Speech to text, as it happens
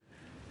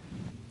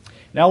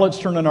Now let's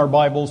turn in our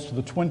Bibles to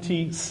the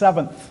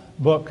 27th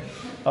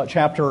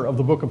chapter of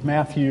the book of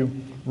Matthew,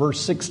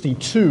 verse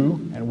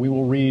 62, and we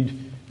will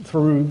read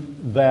through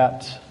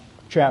that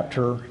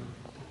chapter,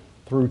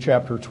 through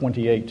chapter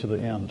 28 to the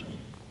end.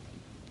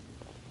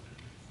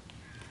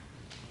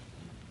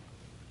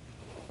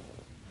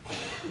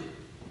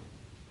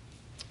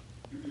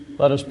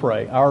 Let us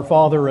pray. Our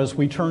Father, as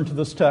we turn to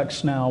this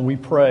text now, we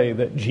pray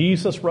that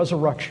Jesus'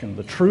 resurrection,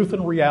 the truth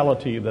and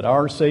reality that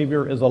our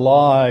Savior is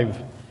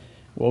alive,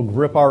 will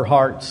grip our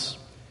hearts,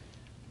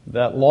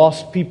 that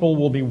lost people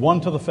will be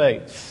won to the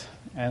faith,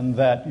 and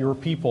that your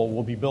people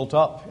will be built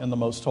up in the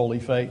most holy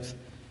faith,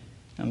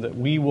 and that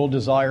we will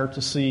desire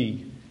to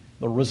see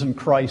the risen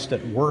Christ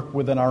at work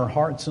within our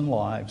hearts and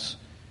lives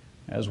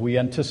as we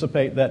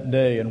anticipate that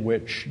day in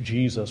which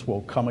Jesus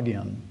will come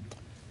again.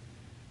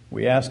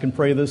 We ask and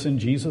pray this in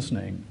Jesus'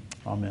 name.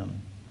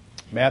 Amen.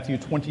 Matthew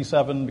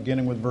 27,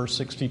 beginning with verse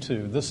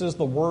 62. This is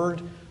the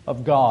word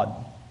of God.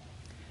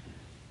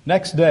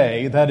 Next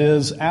day, that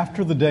is,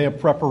 after the day of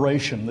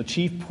preparation, the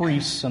chief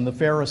priests and the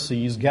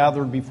Pharisees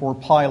gathered before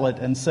Pilate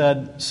and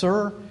said,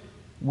 "Sir,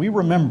 we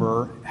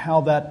remember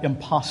how that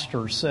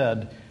impostor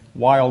said,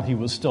 while he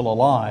was still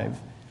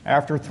alive,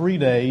 'After 3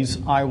 days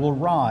I will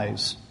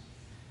rise.'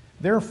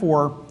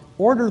 Therefore,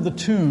 order the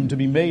tomb to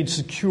be made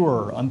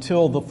secure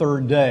until the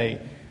 3rd day,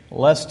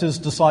 lest his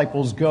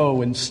disciples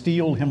go and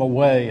steal him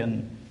away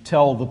and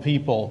tell the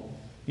people,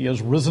 'He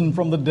has risen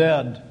from the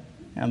dead,'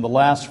 and the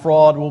last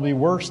fraud will be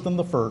worse than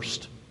the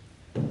first."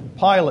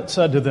 Pilate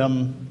said to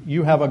them,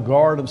 "You have a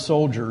guard of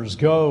soldiers.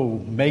 Go,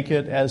 make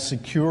it as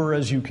secure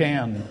as you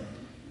can."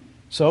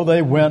 So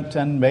they went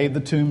and made the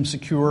tomb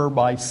secure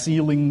by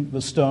sealing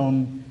the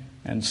stone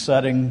and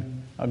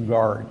setting a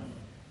guard.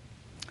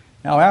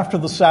 Now after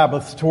the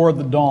Sabbath, toward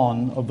the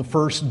dawn of the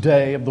 1st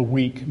day of the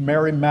week,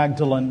 Mary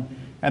Magdalene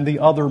and the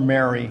other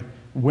Mary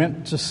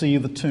went to see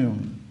the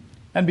tomb.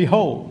 And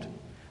behold,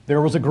 there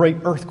was a great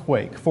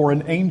earthquake, for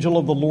an angel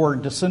of the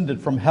Lord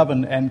descended from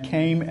heaven and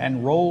came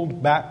and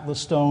rolled back the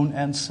stone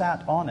and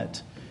sat on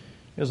it.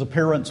 His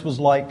appearance was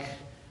like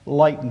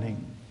lightning,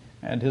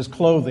 and his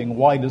clothing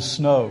white as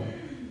snow.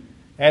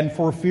 And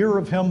for fear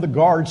of him the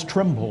guards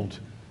trembled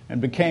and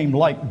became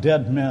like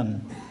dead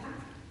men.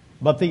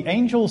 But the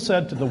angel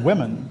said to the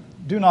women,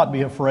 "Do not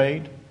be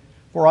afraid,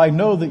 for I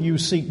know that you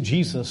seek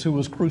Jesus who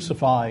was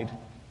crucified.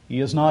 He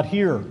is not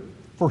here,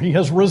 for he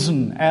has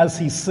risen, as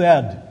he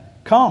said.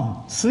 Come,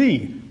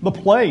 see the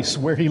place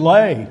where he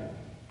lay.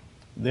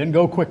 Then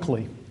go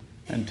quickly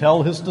and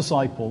tell his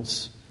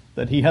disciples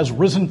that he has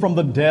risen from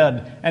the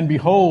dead, and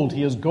behold,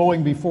 he is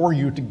going before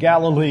you to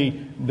Galilee.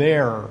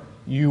 There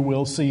you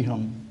will see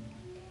him.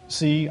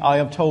 See, I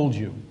have told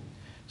you."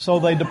 So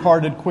they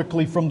departed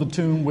quickly from the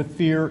tomb with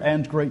fear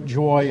and great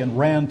joy and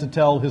ran to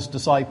tell his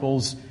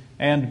disciples.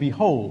 And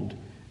behold,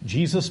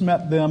 Jesus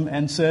met them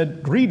and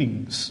said,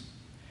 "Greetings."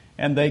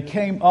 And they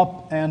came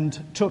up and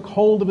took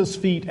hold of his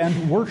feet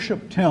and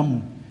worshipped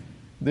him.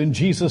 Then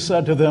Jesus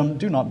said to them,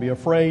 "Do not be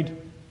afraid.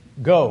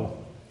 Go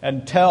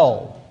and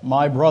tell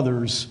my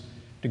brothers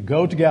to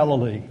go to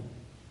Galilee,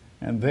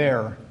 and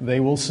there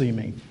they will see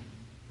me."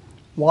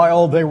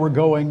 While they were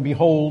going,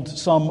 behold,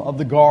 some of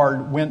the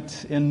guard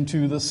went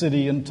into the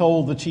city and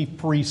told the chief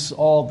priests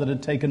all that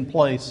had taken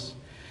place.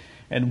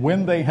 And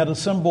when they had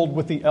assembled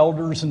with the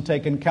elders and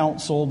taken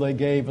counsel, they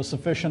gave a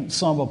sufficient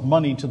sum of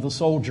money to the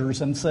soldiers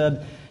and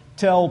said,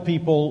 "Tell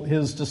people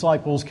his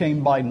disciples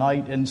came by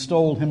night and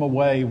stole him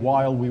away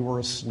while we were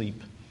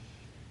asleep.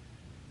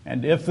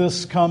 And if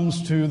this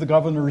comes to the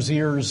governor's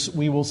ears,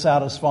 we will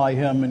satisfy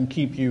him and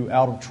keep you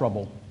out of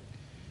trouble."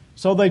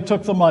 So they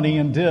took the money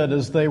and did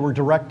as they were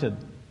directed.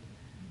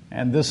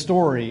 And this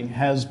story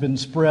has been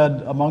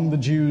spread among the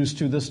Jews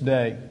to this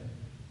day.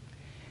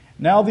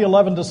 Now the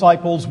 11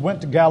 disciples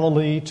went to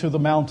Galilee, to the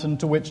mountain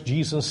to which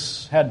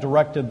Jesus had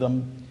directed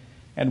them.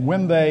 And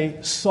when they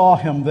saw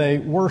him, they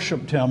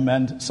worshipped him,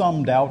 and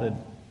some doubted.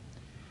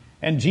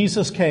 And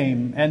Jesus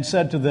came and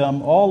said to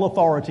them, "All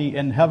authority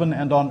in heaven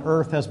and on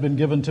earth has been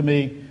given to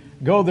me.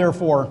 Go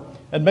therefore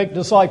and make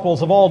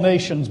disciples of all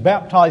nations,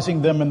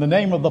 baptizing them in the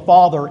name of the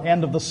Father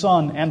and of the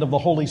Son and of the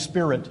Holy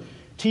Spirit,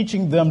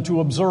 teaching them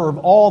to observe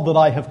all that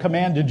I have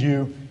commanded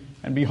you.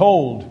 And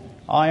behold,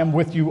 I am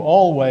with you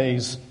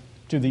always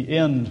to the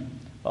end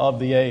of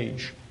the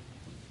age."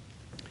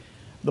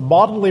 The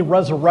bodily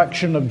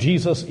resurrection of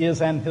Jesus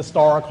is an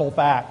historical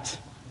fact.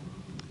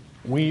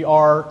 We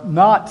are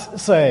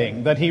not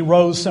saying that he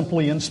rose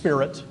simply in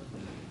spirit.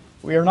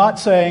 We are not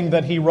saying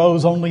that he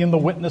rose only in the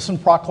witness and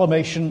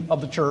proclamation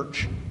of the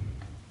church.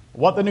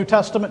 What the New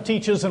Testament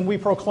teaches and we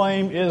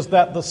proclaim is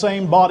that the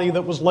same body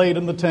that was laid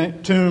in the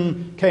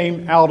tomb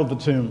came out of the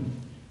tomb.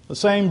 The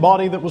same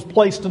body that was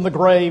placed in the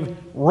grave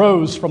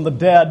rose from the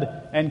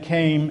dead and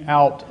came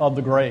out of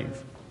the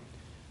grave.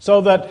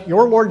 So that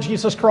your Lord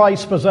Jesus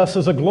Christ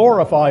possesses a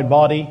glorified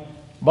body,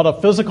 but a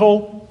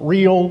physical,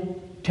 real,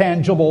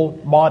 tangible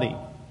body.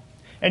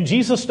 And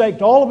Jesus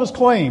staked all of his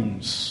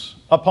claims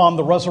upon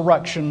the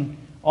resurrection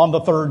on the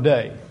 3rd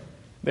day.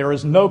 There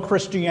is no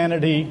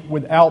Christianity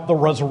without the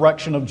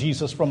resurrection of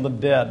Jesus from the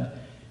dead.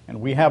 And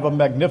we have a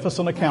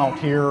magnificent account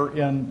here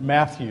in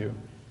Matthew.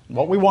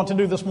 What we want to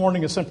do this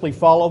morning is simply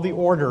follow the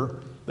order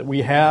that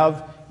we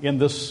have in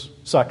this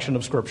section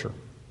of Scripture.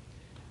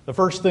 The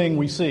first thing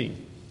we see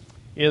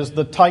is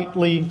the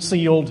tightly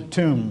sealed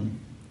tomb.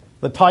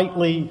 The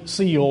tightly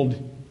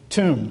sealed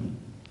tomb.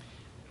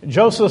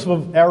 Joseph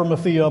of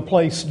Arimathea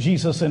placed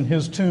Jesus in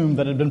his tomb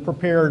that had been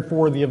prepared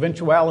for the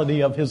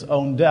eventuality of his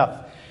own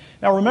death.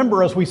 Now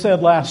remember, as we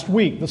said last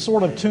week, the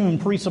sort of tomb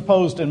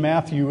presupposed in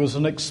Matthew is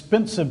an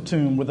expensive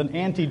tomb with an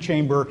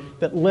antechamber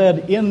that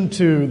led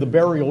into the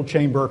burial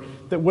chamber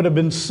that would have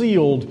been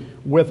sealed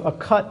with a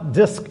cut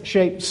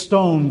disc-shaped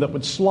stone that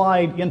would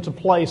slide into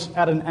place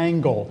at an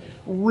angle.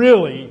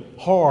 Really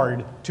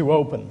hard to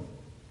open.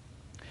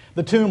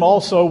 The tomb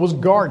also was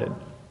guarded.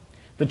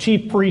 The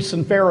chief priests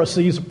and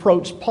Pharisees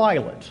approached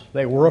Pilate.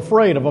 They were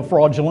afraid of a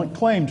fraudulent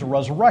claim to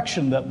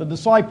resurrection, that the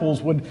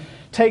disciples would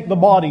take the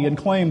body and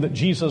claim that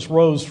Jesus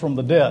rose from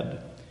the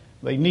dead.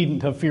 They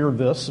needn't have feared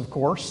this, of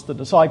course. The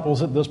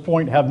disciples at this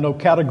point have no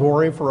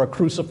category for a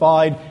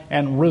crucified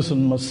and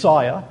risen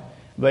Messiah.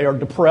 They are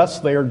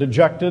depressed, they are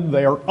dejected,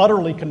 they are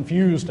utterly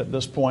confused at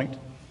this point.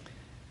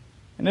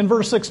 And in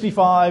verse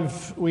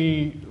 65,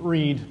 we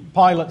read,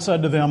 Pilate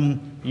said to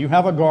them, "You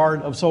have a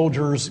guard of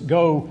soldiers.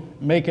 Go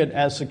make it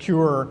as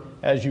secure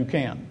as you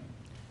can."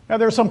 Now,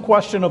 there's some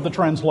question of the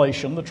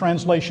translation. The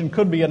translation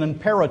could be an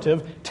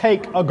imperative,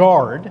 take a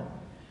guard,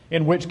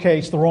 in which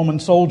case the Roman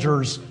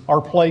soldiers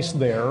are placed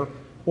there.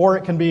 Or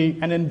it can be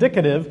an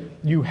indicative,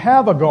 you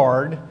have a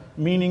guard,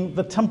 meaning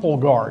the temple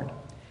guard.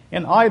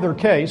 In either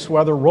case,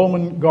 whether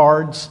Roman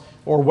guards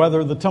or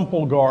whether the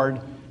temple guard,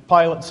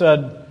 Pilate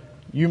said,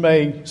 you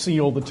may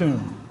seal the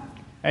tomb.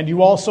 And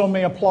you also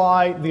may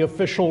apply the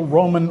official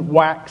Roman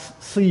wax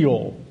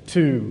seal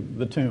to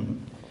the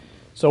tomb.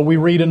 So we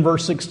read in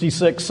verse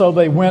 66, so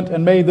they went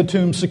and made the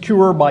tomb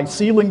secure by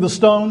sealing the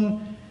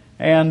stone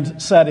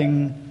and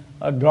setting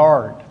a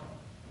guard.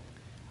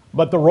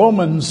 But the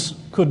Romans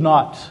could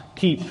not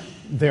keep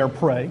their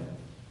prey.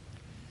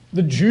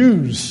 The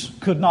Jews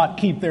could not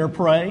keep their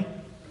prey.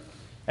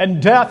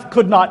 And death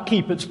could not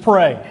keep its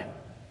prey.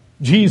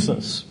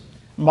 Jesus,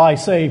 my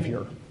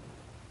Savior.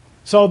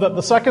 So that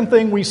the second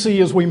thing we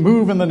see as we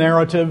move in the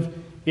narrative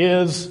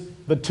is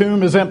the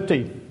tomb is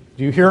empty.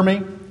 Do you hear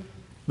me?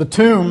 The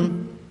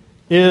tomb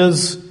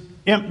is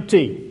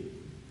empty.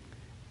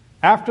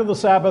 After the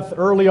Sabbath,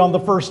 early on the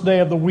first day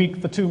of the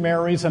week, the two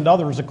Marys and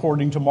others,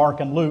 according to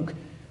Mark and Luke,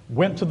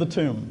 went to the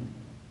tomb.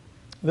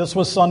 This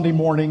was Sunday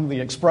morning.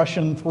 The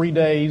expression 3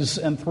 days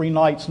and 3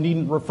 nights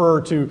needn't refer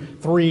to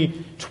 3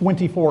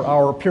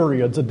 24-hour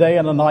periods. A day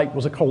and a night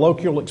was a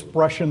colloquial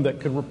expression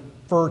that could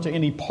refer to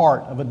any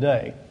part of a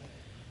day.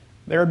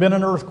 There had been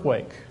an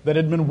earthquake that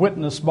had been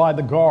witnessed by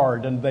the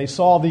guard, and they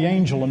saw the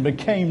angel and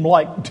became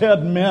like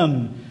dead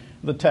men,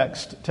 the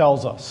text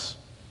tells us.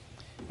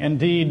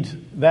 Indeed,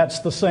 that's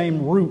the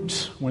same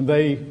root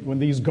when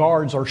these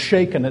guards are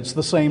shaken. It's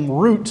the same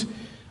root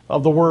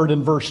of the word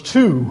in verse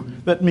 2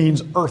 that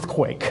means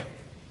earthquake.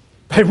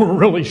 They were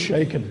really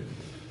shaken.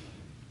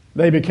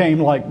 They became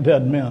like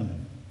dead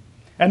men.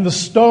 And the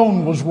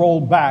stone was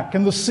rolled back,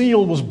 and the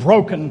seal was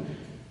broken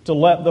to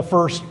let the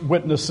first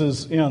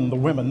witnesses in, the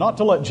women. Not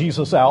to let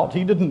Jesus out.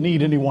 He didn't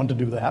need anyone to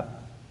do that.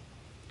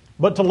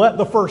 But to let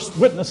the first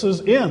witnesses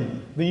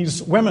in,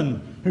 these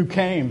women who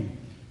came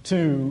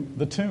to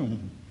the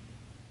tomb.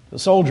 The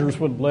soldiers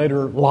would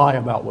later lie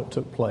about what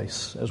took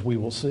place, as we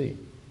will see.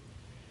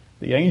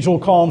 The angel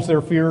calms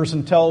their fears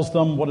and tells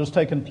them what has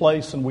taken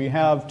place, and we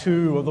have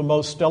two of the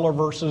most stellar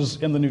verses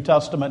in the New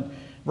Testament,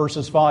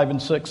 verses 5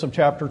 and 6 of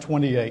chapter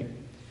 28.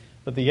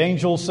 But the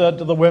angel said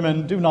to the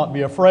women, "Do not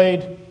be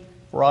afraid,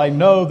 for I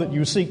know that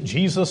you seek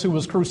Jesus who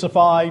was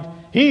crucified.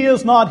 He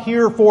is not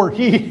here, for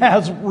he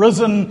has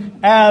risen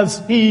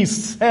as he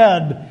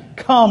said.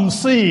 Come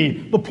see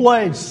the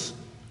place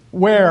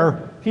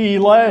where he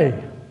lay."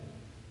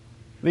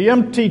 The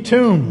empty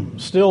tomb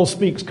still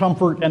speaks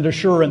comfort and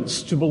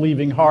assurance to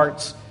believing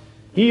hearts.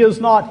 He is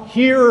not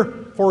here,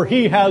 for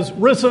he has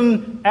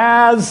risen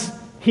as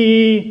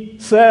he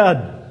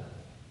said.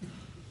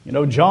 You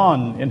know,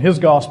 John in his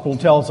gospel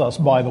tells us,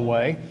 by the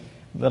way,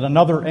 that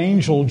another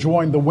angel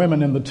joined the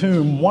women in the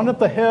tomb, one at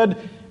the head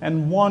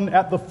and one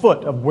at the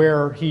foot of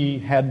where he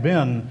had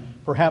been,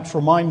 perhaps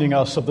reminding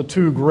us of the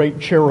two great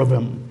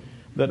cherubim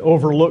that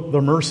overlook the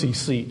mercy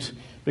seat,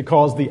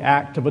 because the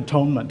act of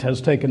atonement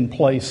has taken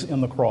place in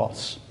the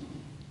cross.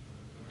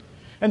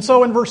 And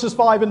so in verses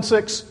 5 and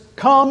 6,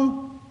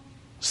 come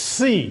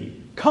see.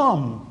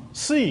 Come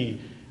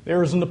see.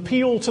 There is an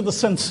appeal to the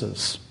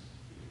senses.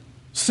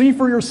 See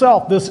for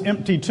yourself this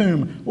empty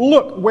tomb.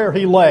 Look where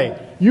he lay.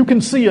 You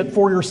can see it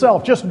for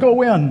yourself. Just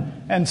go in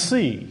and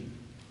see.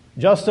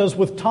 Just as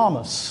with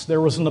Thomas,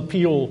 there was an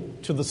appeal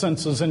to the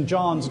senses in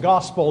John's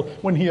gospel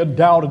when he had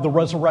doubted the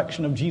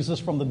resurrection of Jesus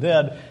from the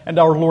dead, and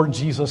our Lord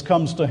Jesus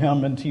comes to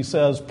him and he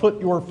says, "Put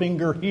your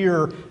finger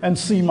here and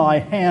see my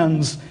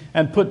hands,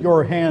 and put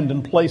your hand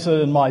and place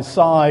it in my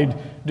side.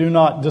 Do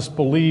not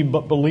disbelieve,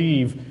 but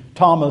believe."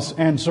 Thomas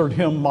answered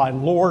him, "My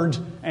Lord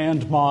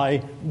and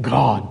my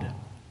God."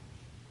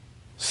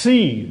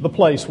 See the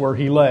place where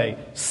he lay.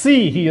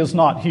 See, he is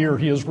not here,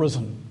 he is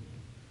risen.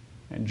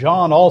 And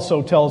John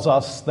also tells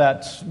us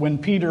that when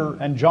Peter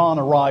and John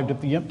arrived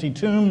at the empty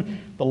tomb,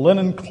 the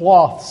linen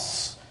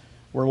cloths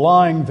were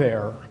lying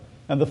there,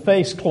 and the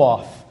face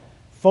cloth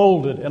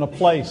folded in a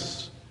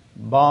place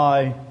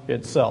by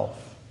itself.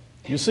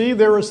 You see,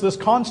 there is this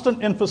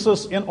constant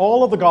emphasis in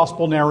all of the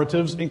gospel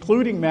narratives,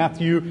 including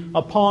Matthew,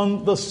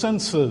 upon the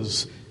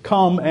senses.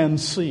 Come and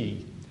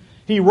see.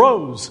 He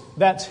rose.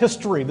 That's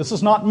history. This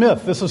is not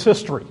myth. This is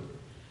history.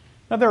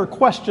 Now, there are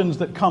questions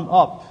that come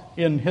up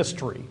in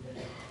history.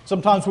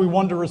 Sometimes we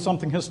wonder, is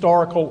something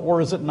historical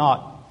or is it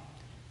not?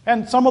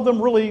 And some of them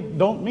really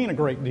don't mean a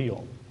great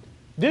deal.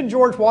 Did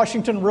George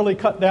Washington really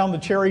cut down the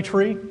cherry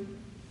tree?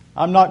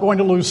 I'm not going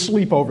to lose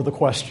sleep over the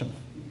question.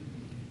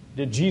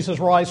 Did Jesus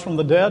rise from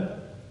the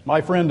dead?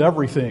 My friend,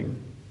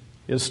 everything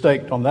is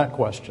staked on that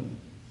question,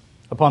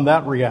 upon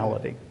that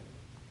reality.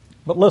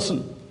 But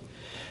listen,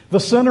 the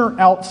sinner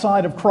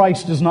outside of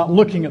Christ is not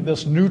looking at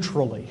this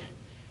neutrally.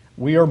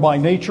 We are by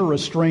nature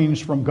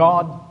estranged from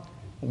God.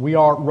 We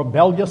are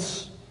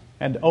rebellious,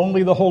 and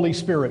only the Holy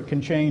Spirit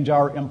can change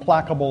our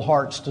implacable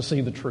hearts to see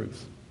the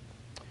truth.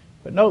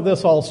 But note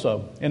this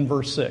also in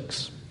verse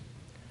 6.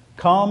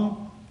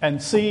 Come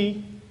and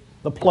see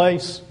the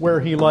place where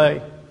he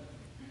lay.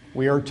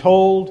 We are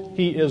told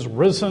he is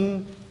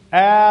risen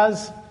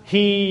as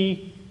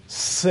he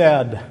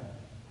said.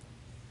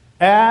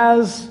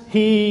 As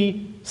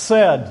he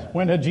said.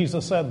 When had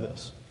Jesus said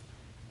this?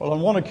 Well,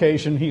 on one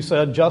occasion he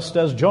said, just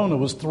as Jonah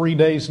was 3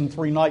 days and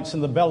 3 nights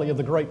in the belly of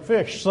the great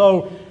fish,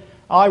 so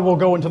I will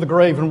go into the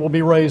grave and will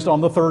be raised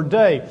on the third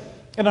day.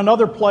 In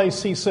another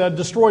place he said,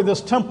 destroy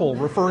this temple,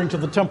 referring to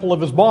the temple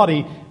of his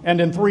body, and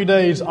in 3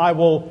 days I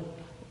will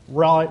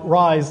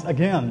raise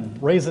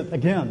it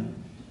again.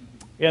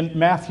 In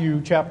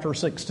Matthew chapter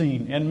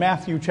 16, in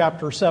Matthew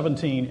chapter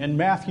 17, in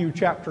Matthew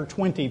chapter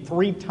 20,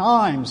 3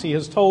 times he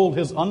has told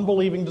his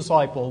unbelieving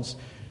disciples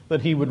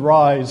that he would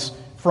rise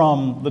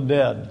from the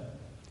dead.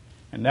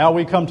 And now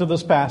we come to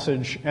this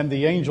passage, and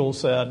the angel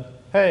said,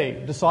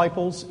 hey,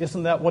 disciples,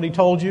 isn't that what he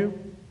told you?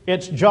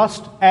 It's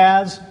just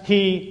as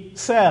he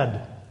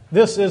said.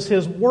 This is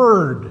his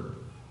word.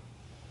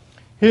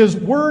 His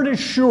word is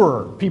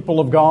sure, people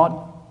of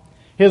God.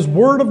 His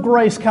word of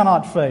grace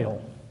cannot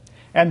fail.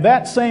 And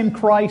that same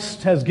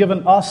Christ has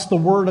given us the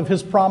word of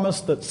his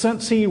promise that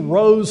since he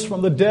rose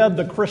from the dead,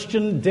 the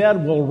Christian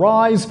dead will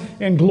rise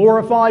in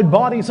glorified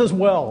bodies as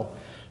well.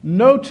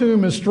 No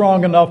tomb is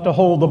strong enough to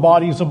hold the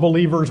bodies of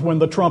believers when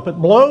the trumpet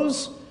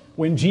blows.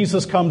 When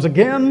Jesus comes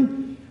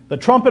again, the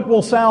trumpet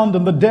will sound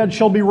and the dead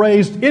shall be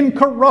raised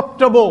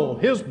incorruptible.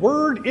 His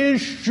word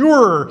is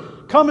sure.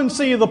 Come and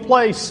see the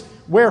place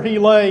where he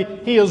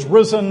lay. He is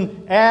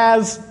risen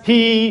as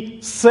he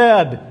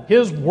said.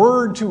 His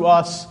word to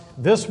us,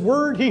 this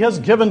word he has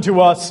given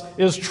to us,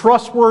 is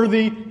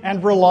trustworthy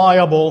and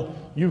reliable.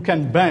 You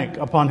can bank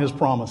upon his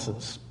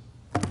promises.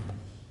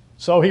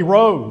 So he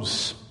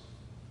rose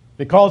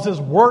because his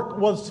work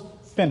was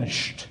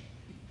finished.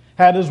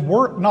 Had his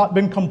work not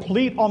been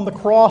complete on the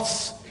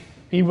cross,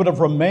 he would have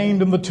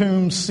remained in the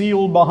tomb,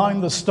 sealed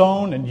behind the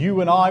stone, and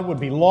you and I would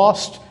be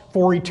lost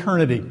for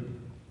eternity.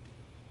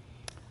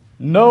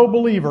 No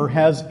believer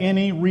has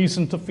any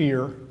reason to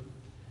fear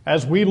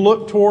as we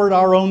look toward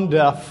our own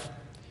death,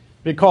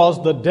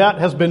 because the debt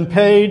has been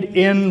paid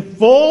in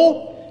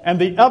full, and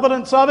the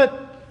evidence of it,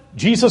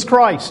 Jesus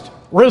Christ,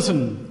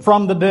 risen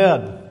from the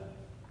dead.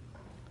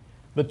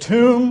 The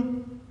tomb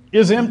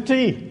is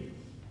empty.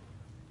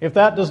 If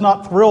that does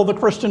not thrill the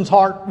Christian's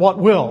heart, what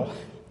will?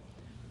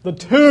 The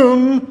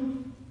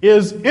tomb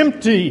is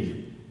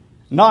empty,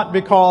 not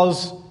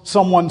because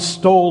someone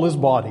stole his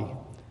body,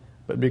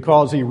 but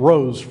because he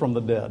rose from the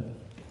dead.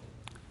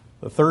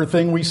 The third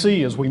thing we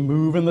see as we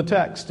move in the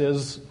text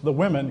is the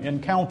women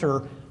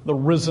encounter the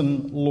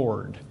risen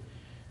Lord.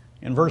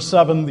 In verse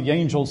 7, the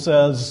angel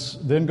says,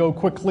 then go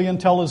quickly and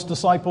tell his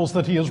disciples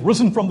that he is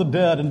risen from the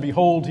dead, and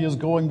behold, he is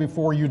going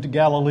before you to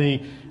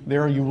Galilee.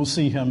 There you will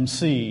see him.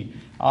 See,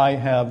 I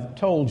have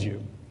told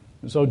you.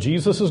 And so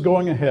Jesus is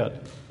going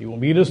ahead. He will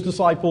meet his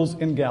disciples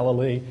in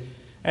Galilee.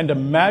 And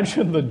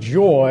imagine the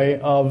joy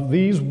of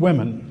these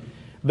women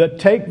that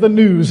take the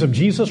news of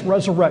Jesus'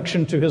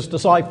 resurrection to his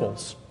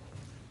disciples.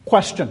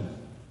 Question.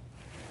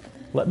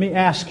 Let me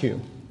ask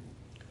you,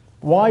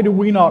 why do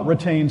we not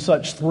retain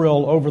such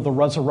thrill over the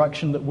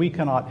resurrection that we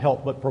cannot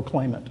help but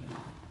proclaim it?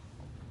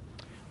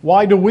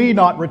 Why do we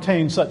not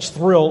retain such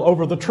thrill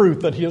over the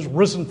truth that he is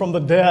risen from the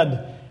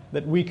dead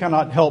that we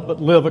cannot help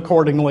but live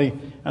accordingly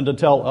and to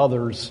tell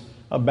others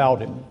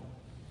about him?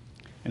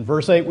 In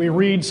verse 8 we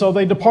read, so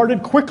they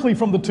departed quickly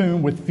from the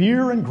tomb with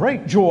fear and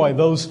great joy,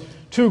 those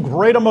two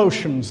great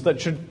emotions that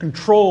should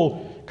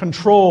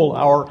control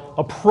our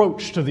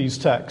approach to these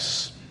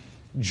texts.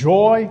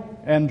 Joy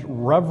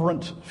and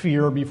reverent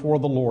fear before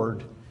the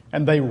Lord.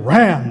 And they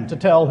ran to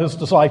tell his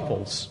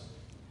disciples.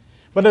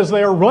 But as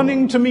they are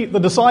running to meet the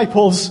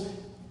disciples,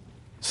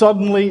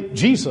 suddenly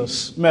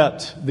Jesus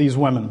met these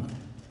women.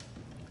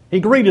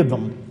 He greeted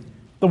them.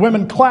 The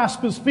women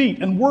clasped his feet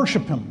and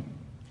worshiped him.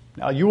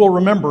 Now, you will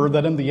remember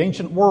that in the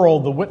ancient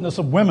world, the witness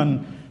of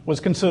women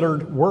was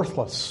considered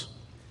worthless.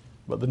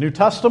 But the New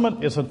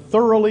Testament is a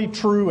thoroughly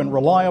true and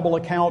reliable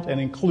account and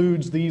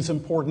includes these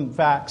important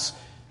facts,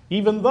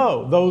 even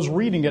though those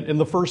reading it in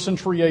the first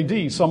century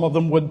AD, some of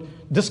them would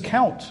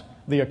discount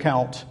the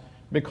account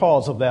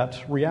because of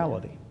that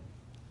reality.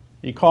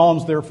 He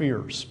calms their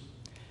fears.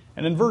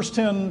 And in verse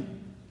 10,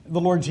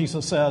 the Lord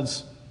Jesus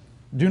says,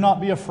 "Do not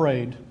be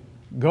afraid.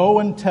 Go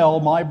and tell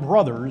my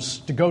brothers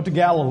to go to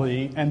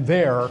Galilee, and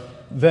there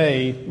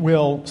they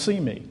will see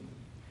me."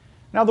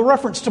 Now, the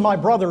reference to my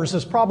brothers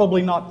is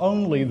probably not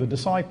only the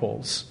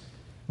disciples,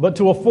 but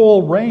to a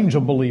full range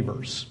of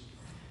believers.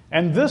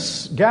 And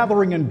this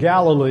gathering in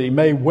Galilee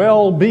may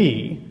well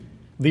be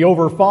the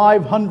over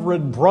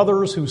 500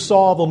 brothers who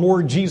saw the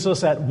Lord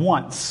Jesus at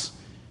once,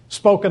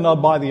 spoken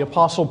of by the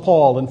Apostle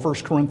Paul in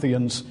 1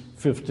 Corinthians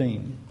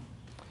 15.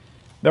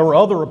 There were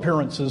other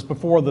appearances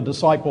before the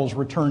disciples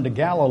returned to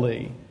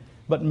Galilee,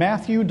 but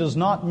Matthew does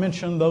not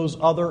mention those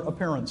other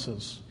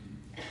appearances.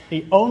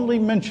 He only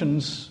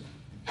mentions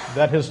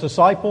that his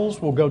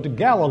disciples will go to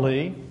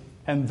Galilee,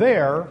 and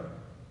there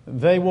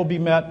they will be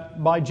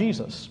met by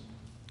Jesus.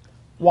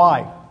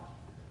 Why?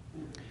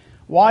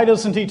 Why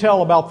doesn't he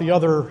tell about the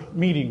other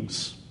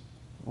meetings?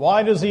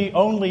 Why does he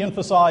only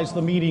emphasize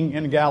the meeting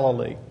in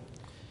Galilee?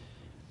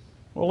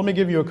 Well, let me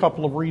give you a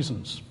couple of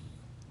reasons.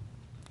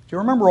 Do you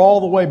remember all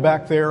the way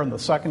back there in the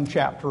second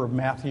chapter of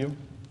Matthew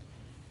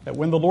that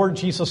when the Lord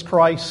Jesus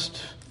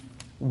Christ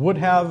would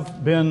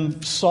have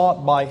been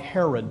sought by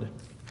Herod,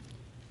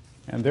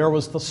 and there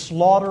was the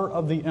slaughter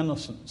of the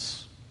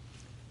innocents,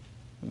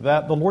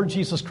 that the Lord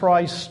Jesus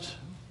Christ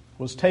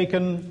was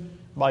taken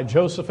by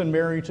Joseph and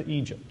Mary to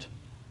Egypt.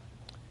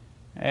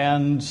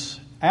 And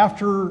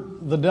after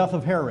the death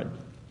of Herod,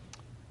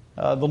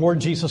 the Lord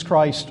Jesus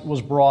Christ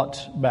was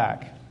brought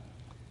back.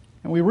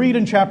 And we read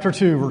in chapter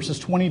 2, verses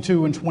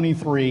 22 and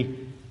 23,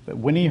 that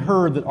when he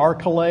heard that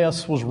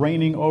Archelaus was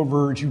reigning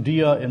over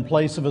Judea in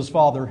place of his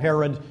father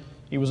Herod,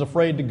 he was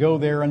afraid to go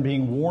there, and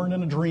being warned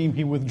in a dream,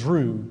 he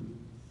withdrew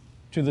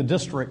to the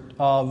district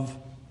of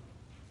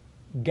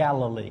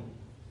Galilee.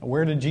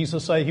 Where did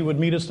Jesus say he would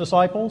meet his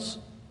disciples?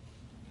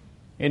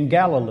 In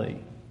Galilee.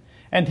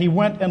 And he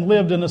went and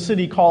lived in a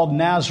city called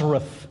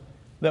Nazareth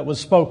that was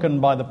spoken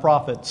by the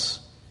prophets,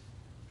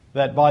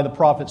 that by the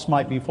prophets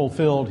might be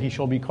fulfilled, he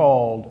shall be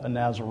called a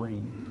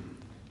Nazarene.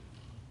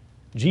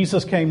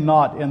 Jesus came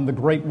not in the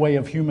great way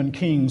of human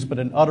kings, but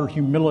in utter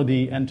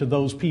humility, and to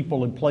those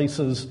people in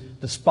places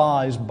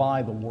despised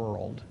by the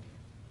world.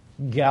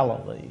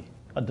 Galilee,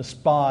 a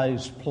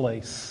despised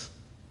place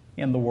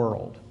in the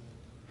world.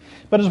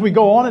 But as we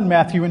go on in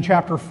Matthew in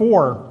chapter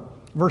 4,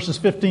 verses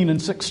 15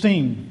 and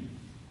 16,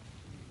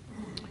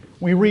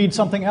 we read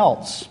something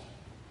else.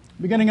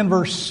 Beginning in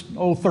verse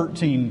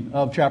 13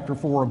 of chapter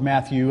 4 of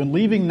Matthew, "And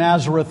leaving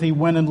Nazareth, he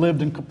went and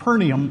lived in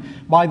Capernaum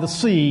by the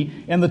sea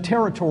in the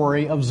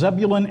territory of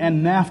Zebulun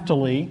and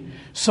Naphtali,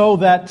 so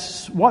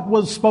that what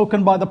was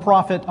spoken by the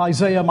prophet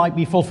Isaiah might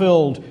be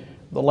fulfilled,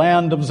 the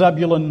land of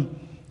Zebulun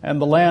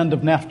and the land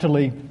of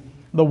Naphtali,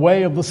 the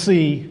way of the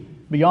sea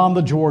beyond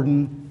the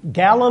Jordan,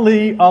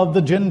 Galilee of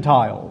the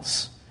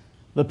Gentiles.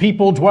 The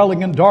people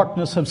dwelling in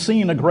darkness have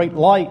seen a great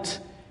light.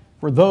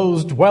 For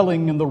those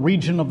dwelling in the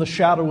region of the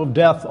shadow of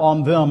death,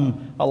 on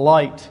them a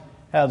light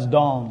has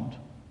dawned."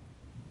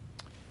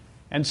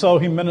 And so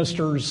he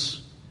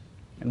ministers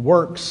and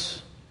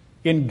works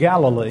in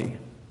Galilee.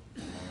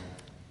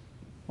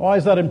 Why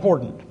is that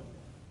important?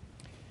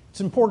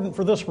 It's important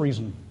for this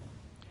reason.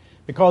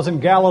 Because in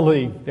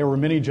Galilee there were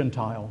many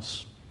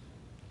Gentiles.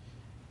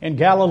 In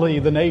Galilee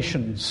the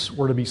nations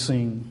were to be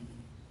seen.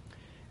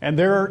 And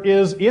there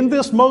is, in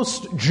this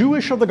most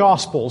Jewish of the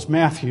Gospels,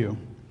 Matthew,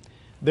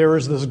 there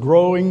is this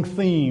growing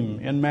theme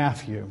in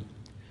Matthew.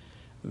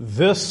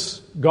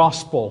 This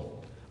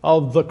gospel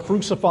of the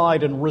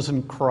crucified and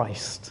risen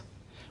Christ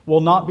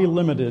will not be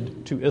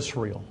limited to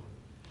Israel,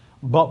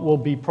 but will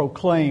be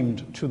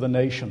proclaimed to the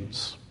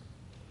nations.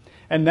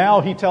 And now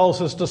he tells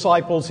his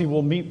disciples he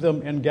will meet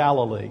them in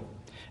Galilee.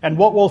 And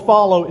what will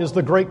follow is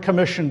the Great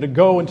Commission to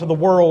go into the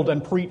world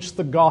and preach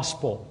the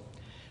gospel,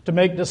 to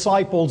make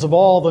disciples of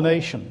all the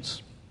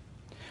nations.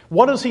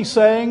 What is he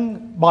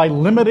saying by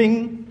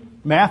limiting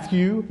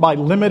Matthew, by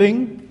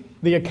limiting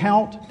the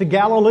account to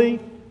Galilee?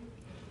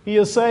 He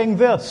is saying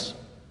this.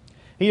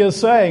 He is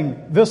saying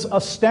this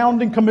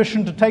astounding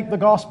commission to take the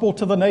gospel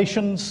to the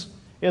nations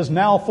is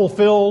now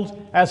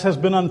fulfilled, as has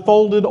been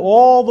unfolded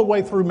all the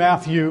way through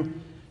Matthew,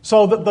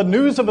 so that the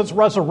news of its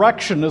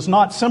resurrection is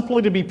not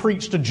simply to be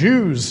preached to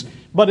Jews,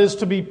 but is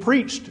to be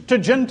preached to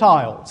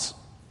Gentiles.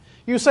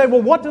 You say,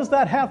 well, what does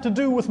that have to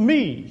do with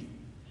me?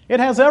 It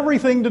has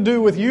everything to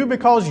do with you,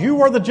 because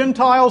you are the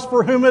Gentiles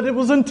for whom it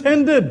was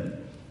intended.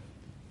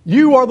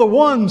 You are the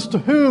ones to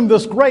whom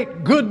this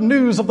great good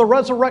news of the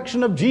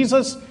resurrection of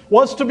Jesus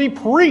was to be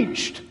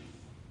preached.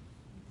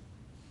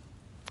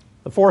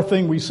 The fourth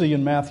thing we see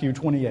in Matthew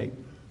 28,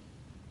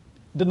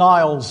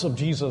 denials of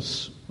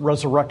Jesus'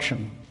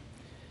 resurrection.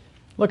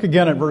 Look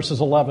again at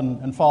verses 11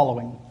 and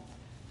following.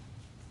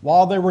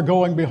 While they were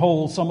going,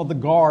 behold, some of the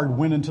guard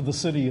went into the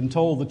city and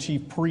told the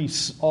chief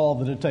priests all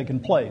that had taken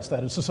place.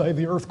 That is to say,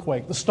 the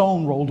earthquake, the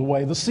stone rolled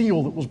away, the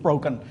seal that was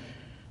broken.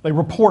 They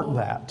report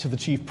that to the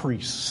chief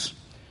priests.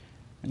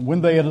 And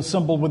when they had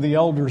assembled with the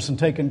elders and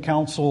taken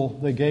counsel,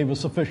 they gave a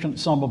sufficient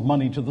sum of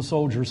money to the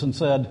soldiers and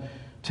said,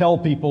 "Tell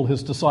people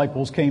his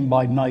disciples came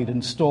by night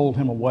and stole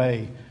him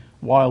away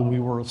while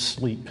we were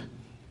asleep.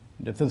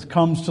 And if this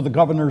comes to the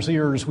governor's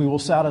ears, we will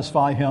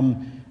satisfy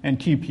him and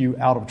keep you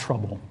out of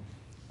trouble."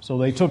 So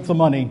they took the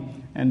money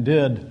and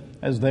did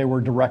as they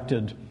were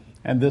directed.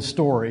 And this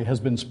story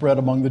has been spread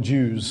among the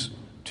Jews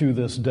to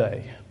this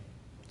day.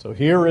 So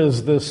here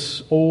is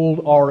this old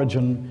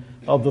origin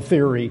of the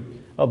theory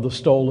of the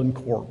stolen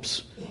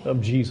corpse of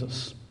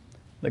Jesus.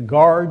 The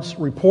guards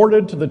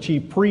reported to the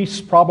chief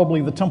priests, probably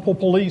the temple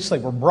police. They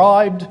were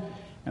bribed,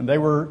 and they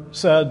were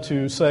said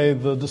to say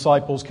the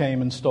disciples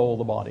came and stole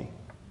the body.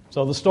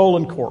 So the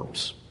stolen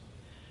corpse.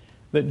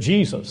 That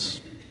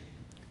Jesus,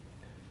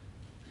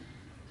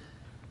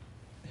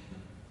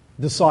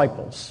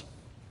 disciples,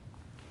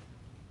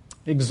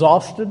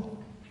 exhausted,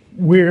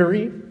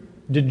 weary,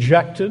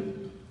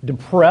 dejected,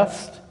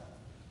 depressed,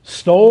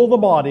 stole the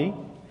body,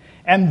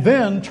 and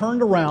then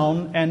turned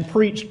around and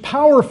preached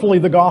powerfully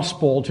the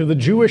gospel to the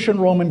Jewish and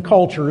Roman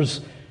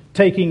cultures,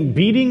 taking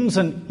beatings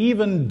and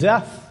even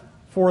death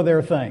for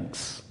their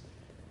thanks,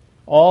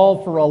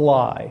 all for a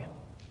lie.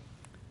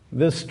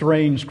 This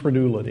strange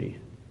credulity,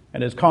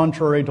 and is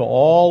contrary to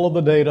all of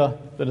the data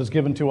that is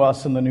given to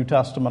us in the New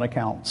Testament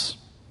accounts.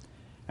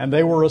 And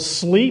they were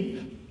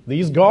asleep,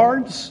 these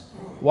guards,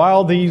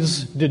 while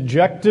these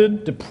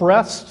dejected,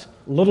 depressed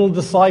little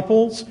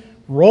disciples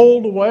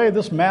rolled away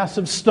this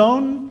massive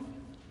stone.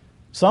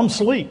 Some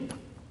sleep.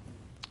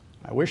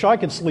 I wish I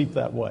could sleep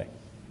that way.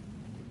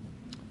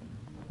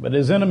 But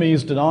his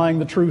enemies, denying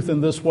the truth in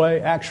this way,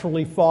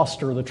 actually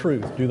foster the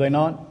truth, do they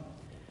not?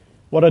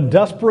 What a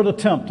desperate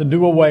attempt to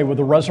do away with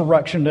the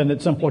resurrection and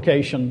its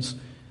implications.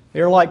 They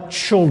are like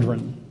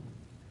children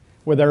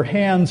with their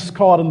hands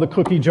caught in the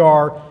cookie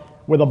jar,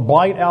 with a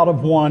bite out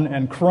of one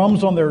and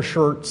crumbs on their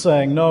shirt,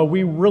 saying, "No,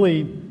 we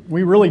really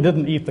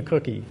didn't eat the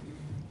cookie."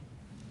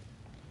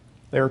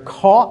 They're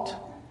caught,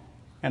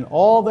 and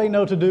all they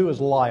know to do is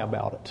lie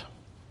about it.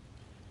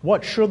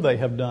 What should they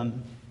have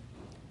done?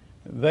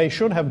 They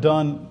should have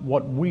done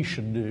what we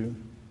should do,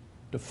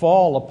 to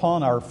fall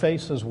upon our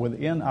faces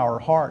within our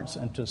hearts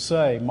and to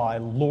say, "My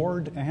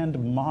Lord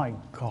and my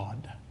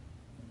God,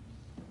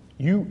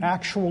 you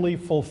actually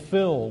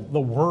fulfilled the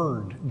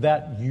word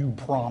that you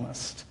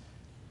promised.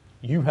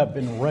 You have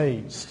been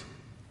raised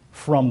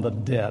from the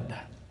dead."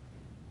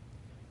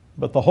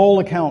 But the whole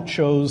account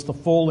shows the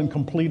full and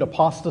complete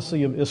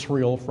apostasy of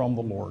Israel from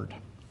the Lord.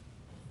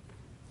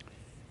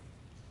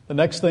 The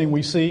next thing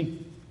we see,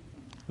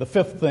 the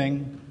fifth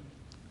thing,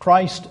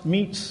 Christ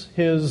meets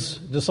his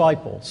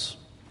disciples.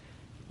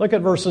 Look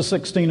at verses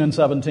 16 and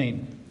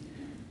 17.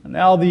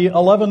 "Now the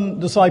 11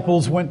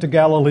 disciples went to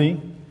Galilee,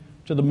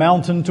 to the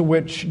mountain to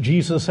which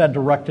Jesus had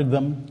directed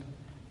them.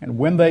 And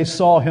when they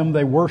saw him,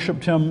 they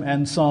worshipped him,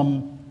 and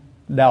some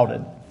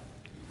doubted."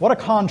 What a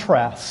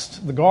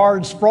contrast. The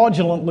guards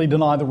fraudulently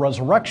deny the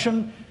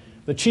resurrection.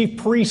 The chief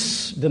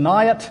priests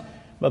deny it,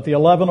 but the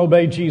 11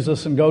 obey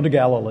Jesus and go to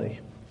Galilee.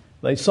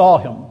 They saw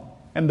him,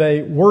 and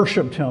they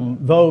worshipped him,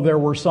 though there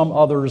were some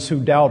others who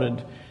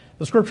doubted.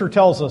 The Scripture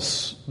tells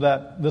us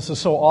that this is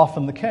so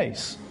often the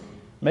case.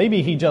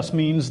 Maybe he just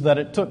means that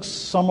it took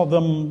some of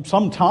them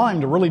some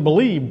time to really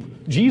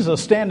believe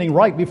Jesus standing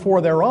right before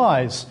their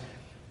eyes.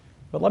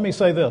 But let me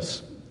say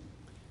this.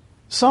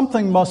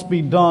 Something must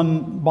be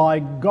done by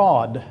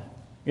God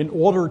in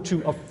order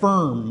to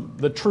affirm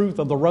the truth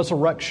of the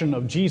resurrection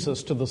of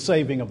Jesus to the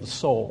saving of the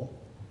soul.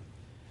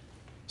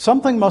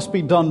 Something must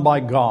be done by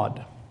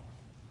God.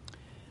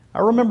 I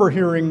remember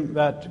hearing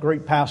that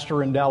great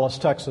pastor in Dallas,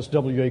 Texas,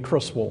 W.A.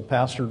 Criswell,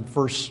 pastored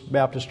First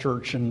Baptist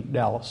Church in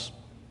Dallas.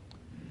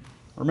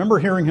 I remember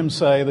hearing him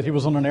say that he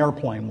was on an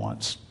airplane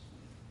once.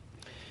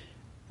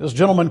 This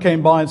gentleman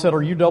came by and said,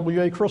 "Are you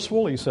W.A.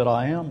 Criswell?" He said,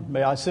 "I am."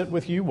 "May I sit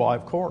with you?" "Why,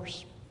 of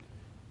course."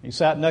 He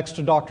sat next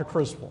to Dr.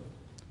 Criswell.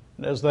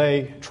 And as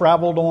they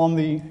traveled on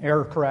the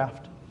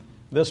aircraft,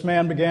 this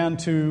man began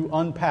to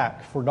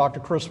unpack for Dr.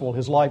 Criswell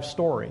his life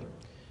story.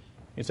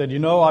 He said,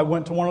 I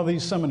went to one of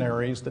these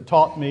seminaries that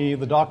taught me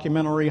the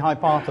documentary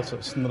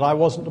hypothesis, and that I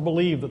wasn't to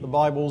believe that the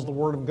Bible is the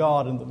Word of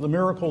God, and that the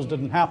miracles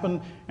didn't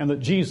happen, and that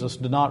Jesus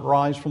did not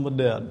rise from the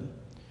dead.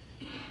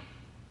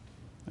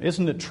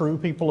 Isn't it true,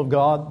 people of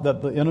God,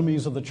 that the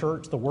enemies of the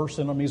church, the worst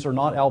enemies, are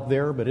not out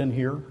there, but in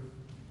here?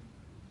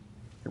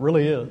 It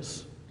really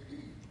is.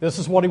 This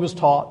is what he was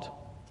taught.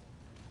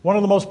 One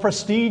of the most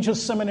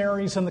prestigious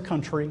seminaries in the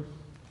country,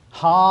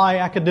 high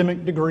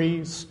academic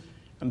degrees,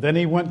 and then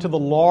he went to the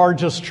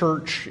largest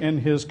church in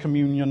his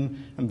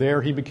communion, and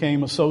there he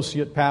became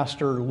associate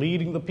pastor,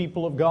 leading the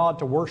people of God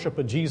to worship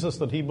a Jesus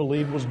that he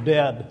believed was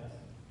dead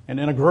and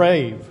in a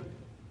grave.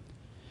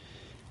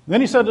 Then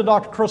he said to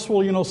Dr.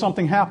 Criswell,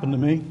 something happened to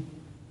me.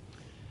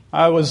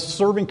 I was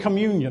serving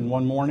communion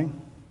one morning,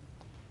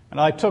 and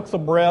I took the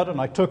bread and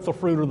I took the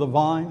fruit of the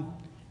vine,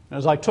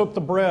 As I took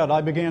the bread,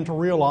 I began to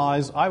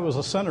realize I was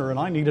a sinner and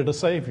I needed a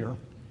Savior.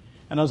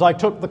 And as I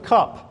took the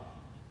cup,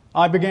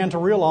 I began to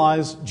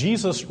realize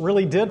Jesus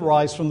really did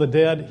rise from the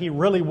dead. He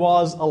really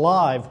was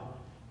alive.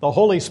 The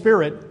Holy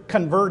Spirit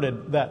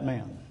converted that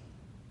man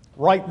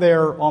right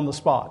there on the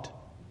spot.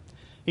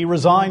 He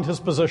resigned his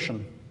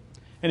position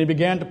and he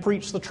began to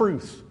preach the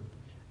truth.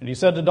 And he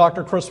said to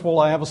Dr. Criswell,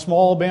 I have a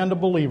small band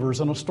of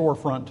believers in a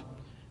storefront,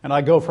 and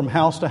I go from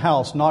house to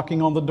house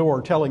knocking on the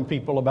door telling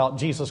people about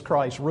Jesus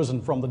Christ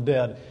risen from the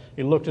dead.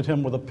 He looked at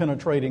him with a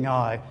penetrating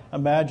eye.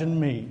 Imagine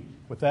me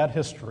with that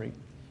history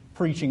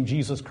preaching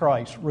Jesus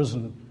Christ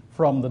risen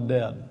from the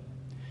dead.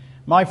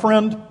 My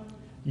friend,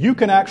 you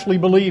can actually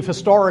believe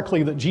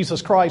historically that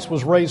Jesus Christ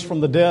was raised from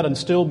the dead and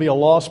still be a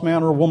lost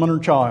man or woman or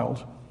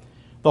child.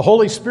 The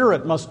Holy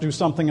Spirit must do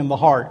something in the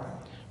heart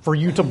for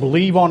you to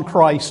believe on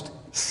Christ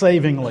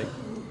savingly.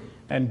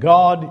 And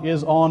God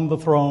is on the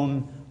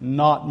throne,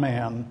 not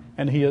man,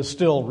 and He is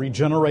still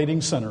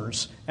regenerating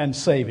sinners and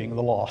saving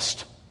the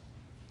lost.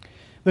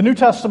 The New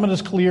Testament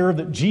is clear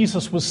that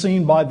Jesus was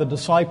seen by the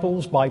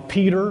disciples, by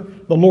Peter,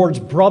 the Lord's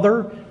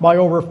brother, by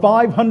over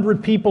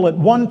 500 people at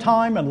one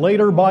time, and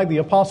later by the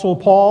Apostle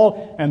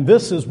Paul, and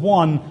this is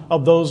one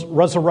of those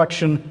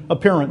resurrection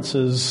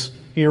appearances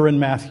here in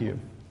Matthew.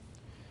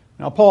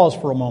 Now pause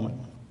for a moment.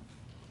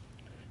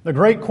 The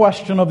great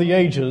question of the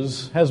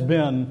ages has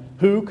been,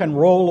 who can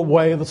roll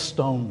away the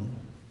stone?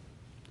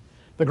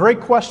 The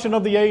great question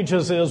of the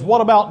ages is, what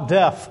about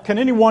death? Can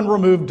anyone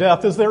remove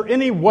death? Is there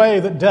any way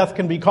that death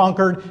can be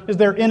conquered? Is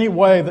there any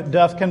way that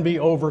death can be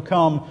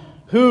overcome?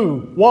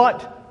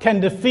 What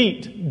can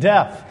defeat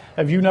death?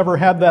 Have you never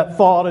had that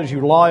thought as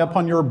you lie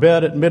upon your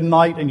bed at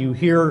midnight and you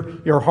hear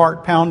your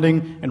heart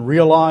pounding and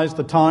realize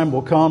the time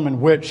will come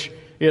in which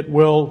it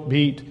will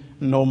beat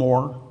no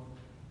more?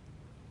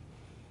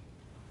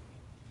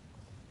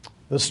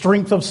 The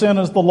strength of sin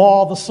is the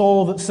law. The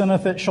soul that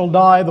sinneth, it shall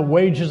die. The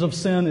wages of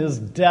sin is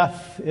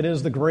death. It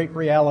is the great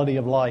reality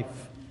of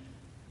life.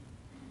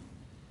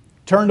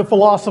 Turn to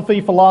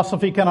philosophy.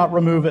 Philosophy cannot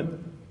remove it.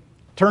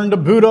 Turn to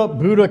Buddha.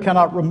 Buddha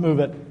cannot remove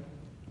it.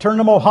 Turn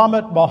to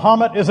Muhammad.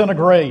 Muhammad is in a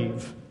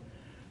grave.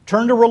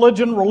 Turn to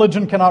religion.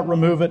 Religion cannot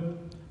remove it.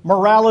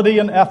 Morality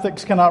and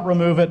ethics cannot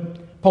remove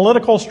it.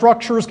 Political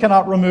structures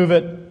cannot remove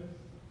it.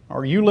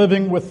 Are you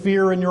living with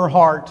fear in your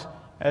heart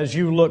as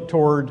you look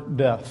toward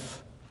death?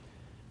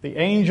 The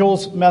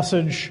angel's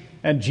message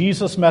and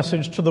Jesus'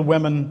 message to the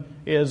women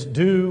is,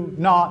 do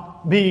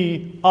not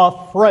be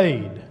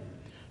afraid.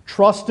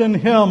 Trust in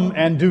Him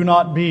and do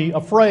not be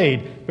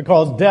afraid,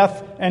 because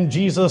death and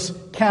Jesus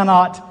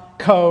cannot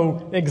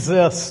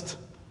coexist.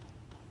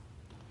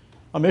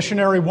 A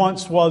missionary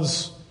once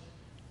was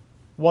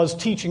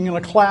teaching in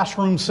a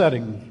classroom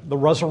setting the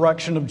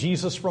resurrection of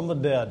Jesus from the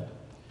dead.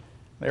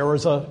 There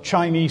was a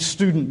Chinese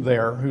student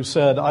there who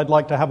said, I'd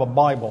like to have a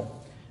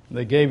Bible.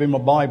 They gave him a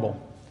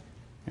Bible.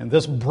 And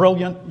this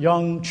brilliant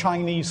young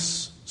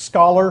Chinese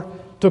scholar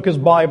took his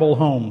Bible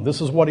home.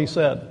 This is what he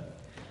said.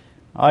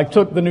 I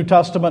took the New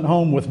Testament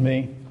home with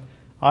me.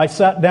 I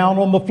sat down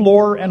on the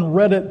floor and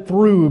read it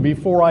through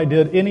before I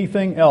did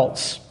anything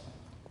else.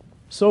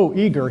 So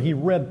eager, he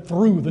read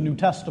through the New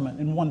Testament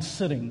in one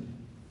sitting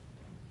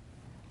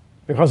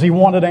because he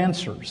wanted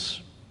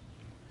answers.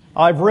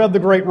 I've read the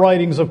great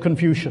writings of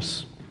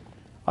Confucius.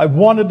 I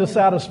wanted to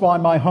satisfy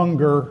my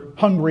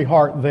hungry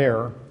heart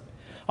there.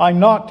 I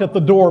knocked at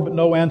the door, but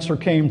no answer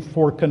came,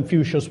 for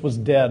Confucius was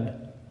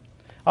dead.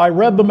 I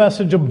read the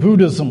message of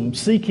Buddhism,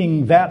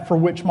 seeking that for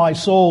which my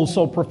soul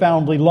so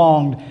profoundly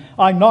longed.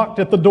 I knocked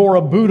at the door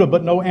of Buddha,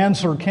 but no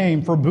answer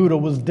came, for Buddha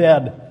was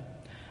dead.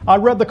 I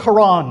read the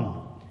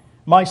Quran.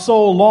 My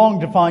soul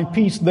longed to find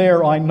peace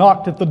there. I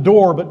knocked at the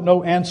door, but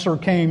no answer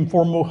came,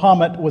 for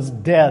Muhammad was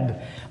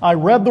dead. I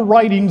read the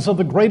writings of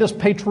the greatest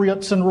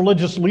patriots and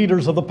religious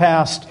leaders of the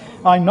past.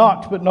 I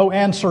knocked, but no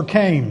answer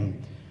came.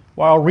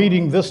 While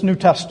reading this New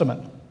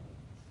Testament,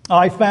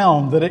 I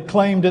found that it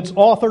claimed its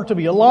author to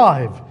be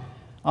alive.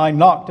 I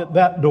knocked at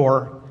that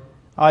door.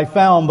 I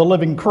found the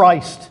living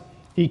Christ.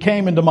 He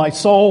came into my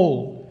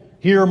soul.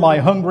 Here my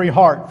hungry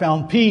heart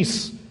found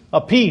peace, a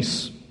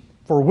peace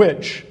for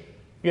which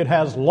it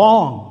has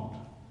longed.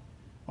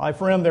 My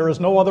friend, there is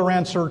no other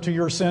answer to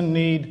your sin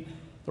need,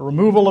 the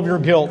removal of your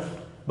guilt,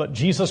 but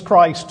Jesus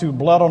Christ, who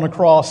bled on a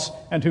cross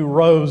and who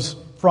rose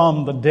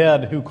from the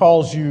dead, who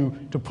calls you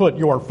to put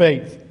your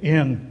faith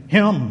in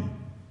Him.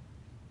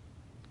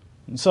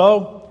 And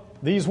so,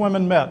 these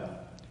women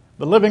met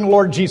the living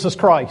Lord Jesus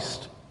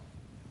Christ.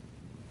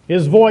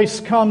 His voice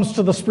comes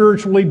to the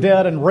spiritually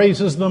dead and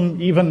raises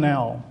them even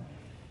now.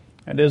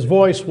 And His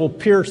voice will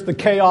pierce the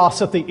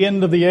chaos at the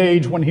end of the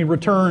age when He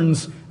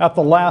returns at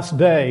the last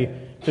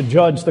day to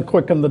judge the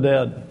quick and the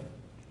dead.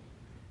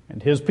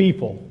 And His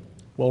people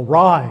will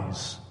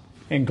rise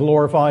in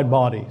glorified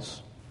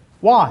bodies.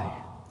 Why?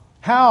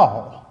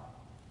 How?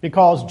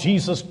 Because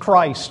Jesus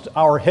Christ,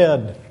 our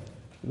head,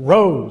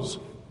 rose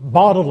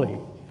bodily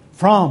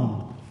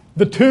from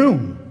the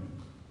tomb.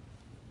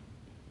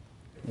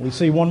 We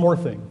see one more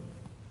thing.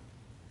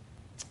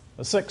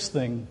 The sixth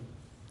thing,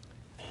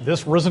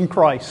 this risen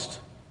Christ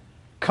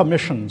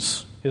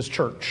commissions his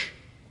church.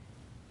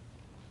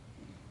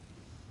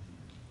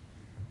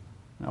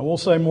 Now, we'll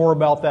say more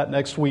about that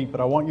next week,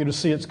 but I want you to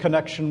see its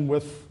connection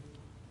with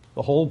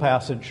the whole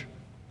passage.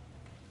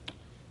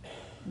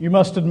 You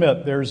must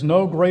admit, there's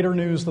no greater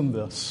news than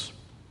this.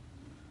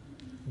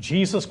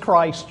 Jesus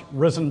Christ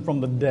risen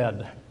from the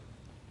dead.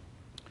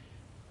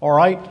 All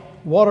right,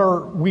 what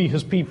are we,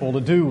 his people,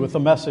 to do with the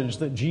message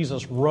that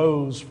Jesus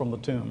rose from the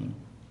tomb?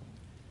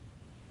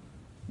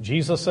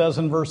 Jesus says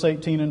in verse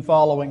 18 and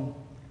following,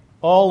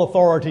 "All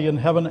authority in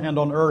heaven and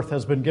on earth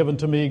has been given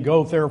to me.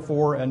 Go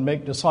therefore and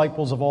make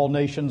disciples of all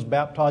nations,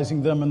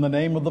 baptizing them in the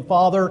name of the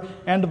Father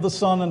and of the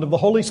Son and of the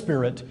Holy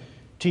Spirit,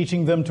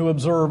 teaching them to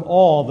observe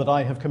all that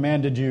I have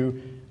commanded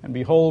you. And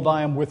behold,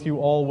 I am with you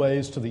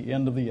always to the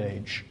end of the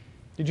age."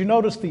 Did you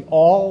notice the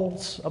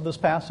alls of this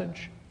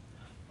passage?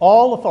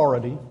 All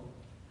authority,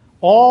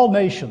 all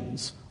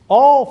nations,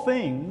 all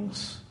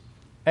things,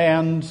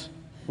 and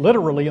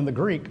literally in the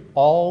Greek,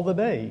 all the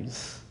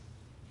days.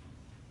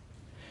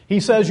 He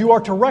says, you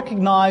are to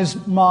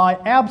recognize my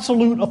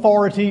absolute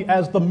authority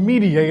as the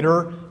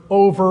mediator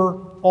over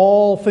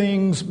all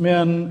things,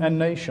 men, and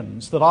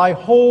nations, that I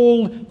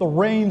hold the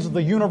reins of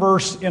the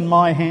universe in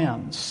my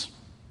hands.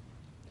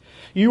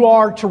 You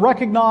are to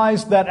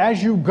recognize that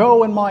as you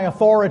go in my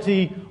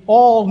authority,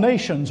 all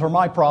nations are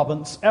my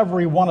province,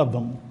 every one of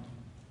them.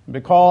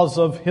 Because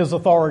of his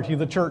authority,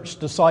 the church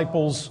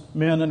disciples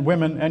men and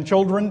women and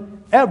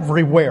children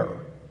everywhere.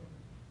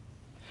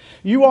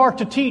 You are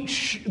to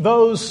teach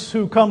those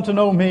who come to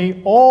know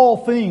me all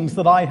things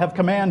that I have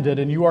commanded,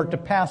 and you are to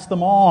pass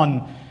them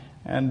on,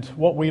 and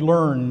what we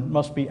learn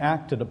must be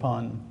acted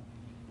upon.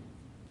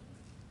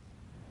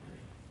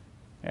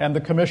 And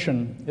the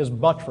commission is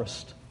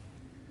buttressed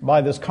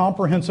by this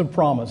comprehensive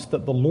promise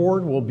that the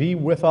Lord will be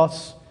with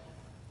us,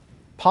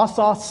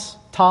 pasas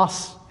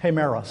tas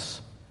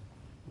hemeras,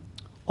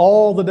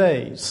 all the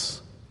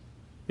days,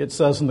 it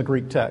says in the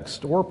Greek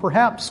text, or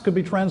perhaps could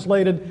be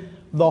translated,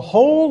 the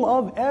whole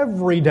of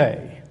every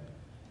day,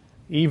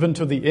 even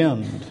to the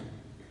end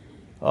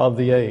of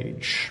the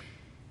age.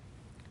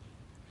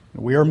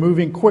 We are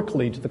moving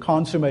quickly to the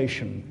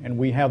consummation, and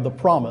we have the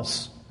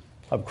promise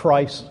of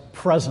Christ's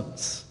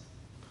presence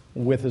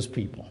with his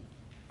people.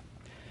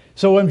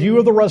 So in view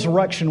of the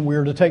resurrection, we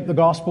are to take the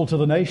gospel to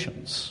the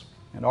nations.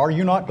 And are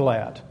you not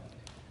glad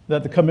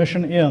that the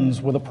commission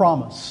ends with a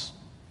promise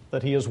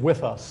that he is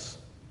with us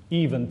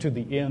even to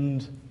the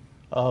end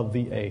of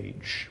the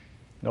age?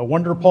 No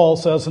wonder Paul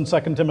says in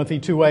 2 Timothy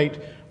 2:8,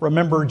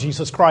 remember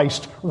Jesus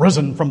Christ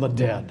risen from the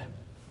dead.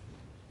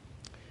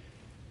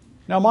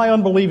 Now, my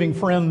unbelieving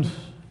friend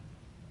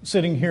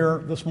sitting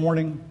here this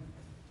morning,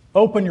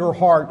 open your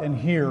heart and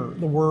hear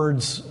the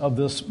words of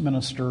this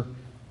minister.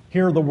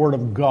 Hear the word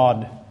of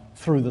God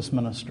through this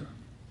minister.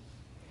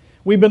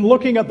 We've been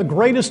looking at the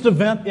greatest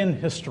event in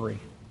history,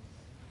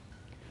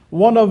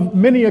 one of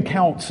many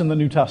accounts in the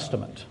New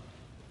Testament.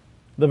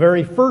 The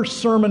very first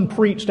sermon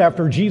preached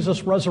after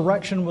Jesus'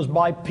 resurrection was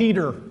by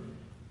Peter.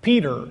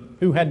 Peter,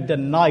 who had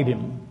denied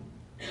him.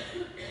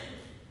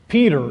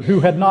 Peter, who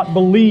had not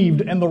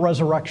believed in the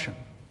resurrection.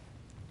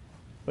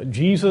 But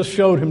Jesus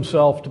showed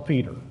himself to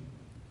Peter.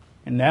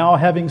 And now,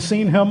 having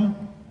seen him,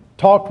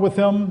 talked with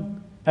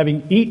him,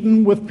 having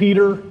eaten with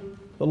Peter,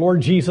 the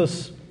Lord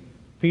Jesus,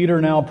 Peter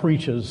now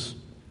preaches.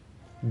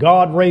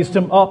 God raised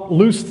him up,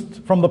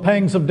 loosed from the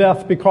pangs of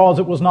death, because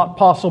it was not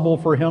possible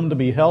for him to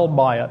be held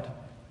by it.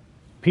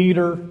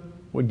 Peter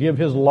would give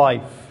his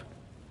life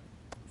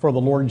for the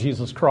Lord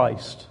Jesus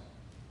Christ.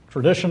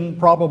 Tradition,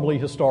 probably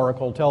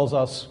historical, tells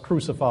us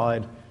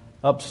crucified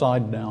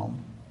upside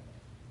down.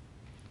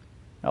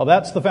 Now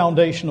that's the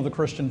foundation of the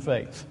Christian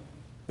faith.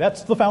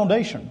 That's the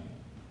foundation.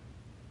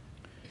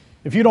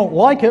 If you don't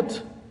like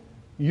it,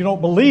 you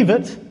don't believe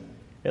it,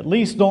 at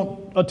least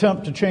don't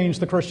attempt to change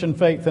the Christian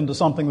faith into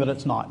something that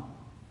it's not.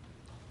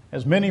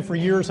 As many for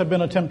years have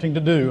been attempting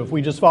to do. If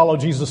we just follow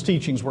Jesus'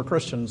 teachings, we're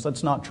Christians.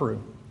 That's not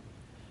true.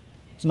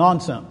 It's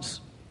nonsense.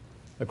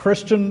 The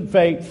Christian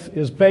faith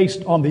is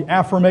based on the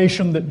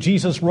affirmation that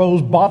Jesus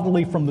rose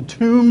bodily from the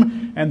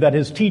tomb and that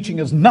his teaching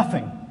is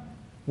nothing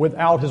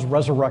without his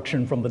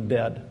resurrection from the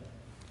dead.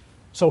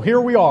 So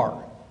here we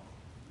are.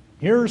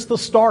 Here's the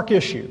stark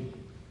issue.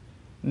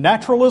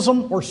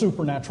 Naturalism or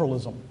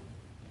supernaturalism?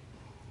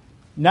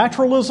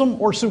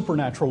 Naturalism or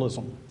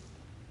supernaturalism?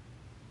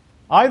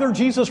 Either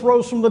Jesus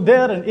rose from the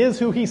dead and is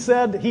who he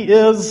said he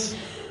is,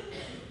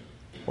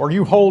 or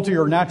you hold to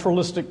your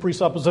naturalistic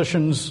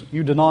presuppositions,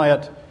 you deny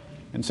it,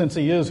 and since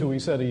he is who he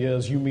said he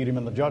is, you meet him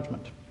in the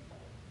judgment.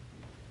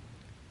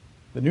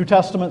 The New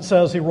Testament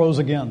says he rose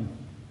again.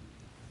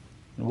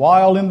 And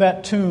while in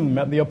that tomb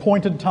at the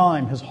appointed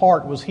time, his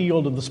heart was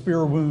healed of the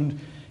spear wound,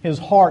 his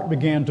heart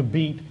began to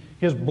beat,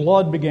 his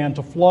blood began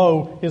to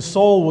flow, his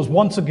soul was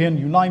once again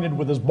united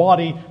with his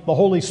body, the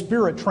Holy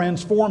Spirit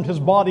transformed his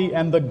body,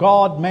 and the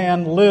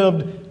God-man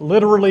lived,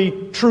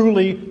 literally,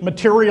 truly,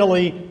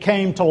 materially,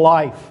 came to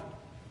life.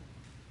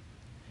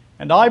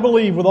 And I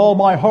believe with all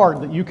my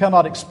heart that you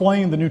cannot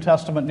explain the New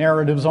Testament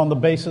narratives on the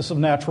basis of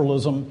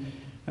naturalism,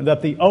 and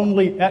that the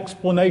only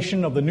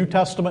explanation of the New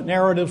Testament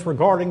narratives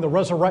regarding the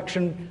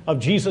resurrection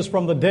of Jesus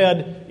from the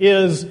dead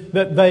is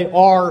that they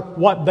are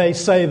what they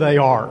say they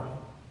are.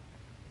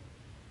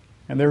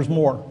 And there's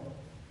more.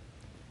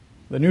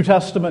 The New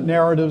Testament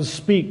narratives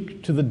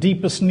speak to the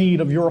deepest need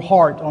of your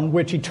heart on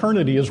which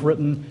eternity is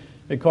written,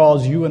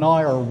 because you and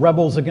I are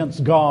rebels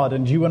against God,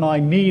 and you and I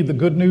need the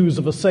good news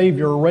of a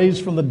Savior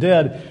raised from the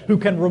dead who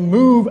can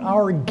remove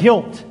our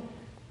guilt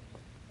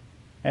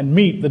and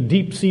meet the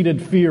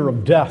deep-seated fear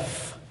of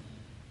death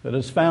that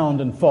is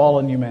found in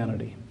fallen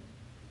humanity.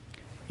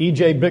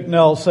 E.J.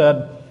 Bicknell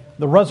said,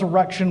 "The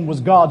resurrection was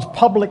God's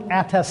public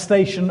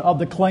attestation of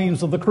the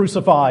claims of the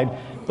crucified.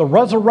 The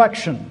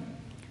resurrection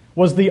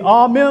was the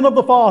Amen of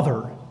the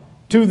Father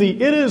to the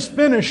It is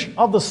finished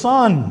of the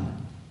Son."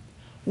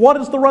 What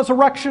is the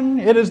resurrection?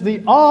 It is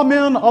the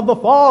Amen of the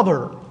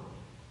Father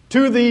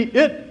to the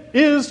It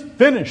is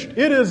finished.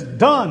 It is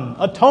done.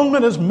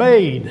 Atonement is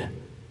made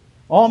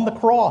on the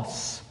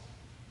cross.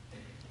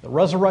 The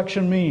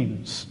resurrection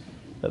means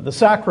that the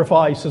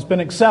sacrifice has been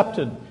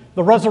accepted.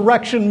 The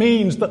resurrection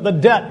means that the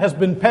debt has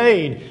been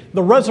paid.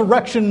 The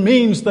resurrection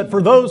means that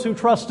for those who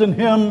trust in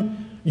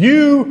Him,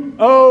 you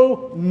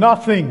owe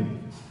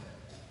nothing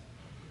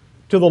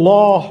to the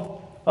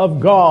law of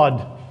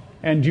God,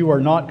 and you are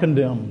not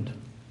condemned.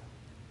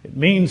 It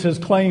means His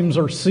claims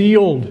are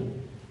sealed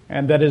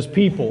and that His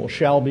people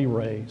shall be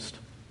raised.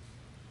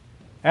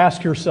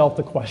 Ask yourself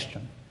the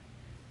question,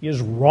 is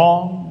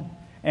wrong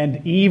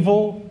and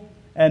evil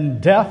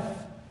and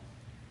death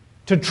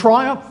to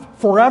triumph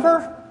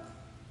forever?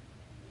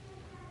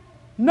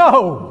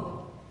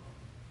 No.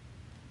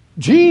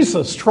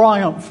 Jesus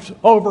triumphed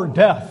over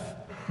death.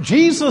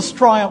 Jesus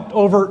triumphed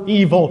over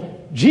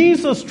evil.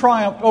 Jesus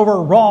triumphed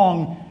over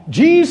wrong.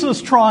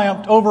 Jesus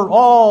triumphed over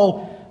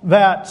all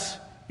that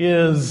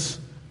is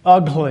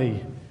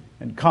ugly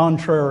and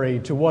contrary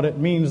to what it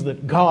means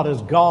that God is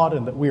God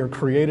and that we are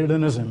created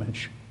in His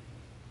image.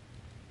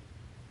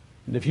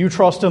 And if you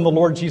trust in the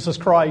Lord Jesus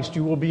Christ,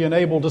 you will be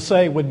enabled to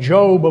say with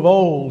Job of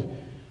old,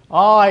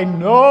 I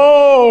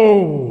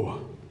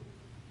know.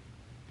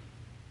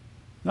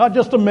 Not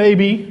just a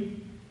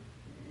maybe.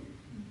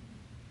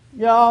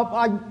 Yeah,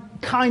 I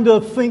kind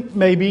of think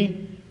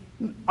maybe.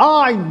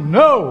 I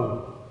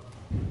know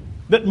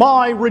that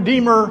my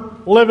Redeemer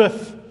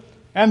liveth,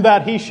 and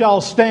that He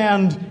shall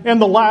stand in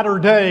the latter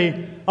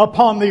day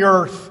upon the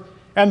earth.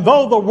 And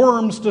though the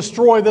worms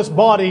destroy this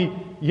body,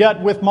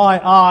 yet with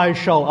my eyes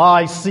shall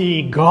I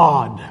see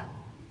God.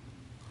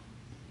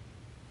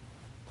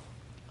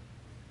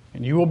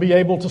 And you will be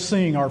able to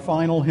sing our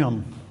final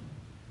hymn.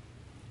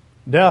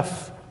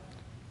 Death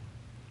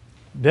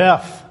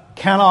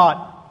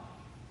cannot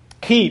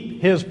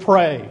keep his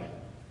prey.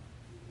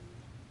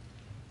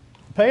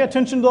 Pay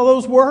attention to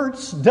those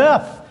words.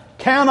 Death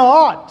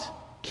cannot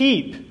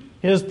keep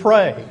his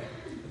prey.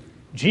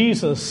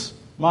 Jesus,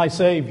 my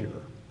Savior.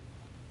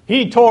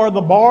 He tore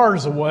the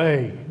bars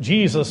away.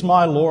 Jesus,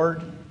 my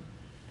Lord.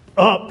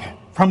 Up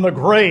from the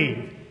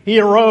grave He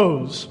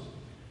arose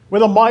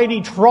with a mighty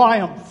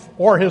triumph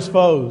o'er His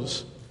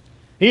foes.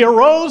 He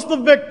arose the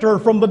victor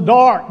from the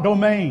dark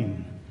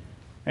domain,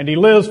 and He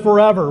lives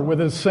forever with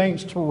His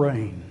saints to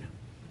reign.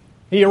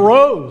 He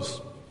arose.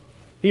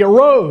 He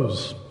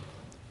arose.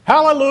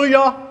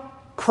 Hallelujah!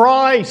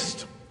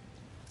 Christ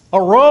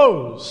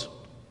arose.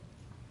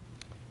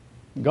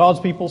 God's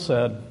people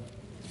said,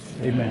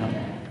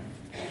 Amen.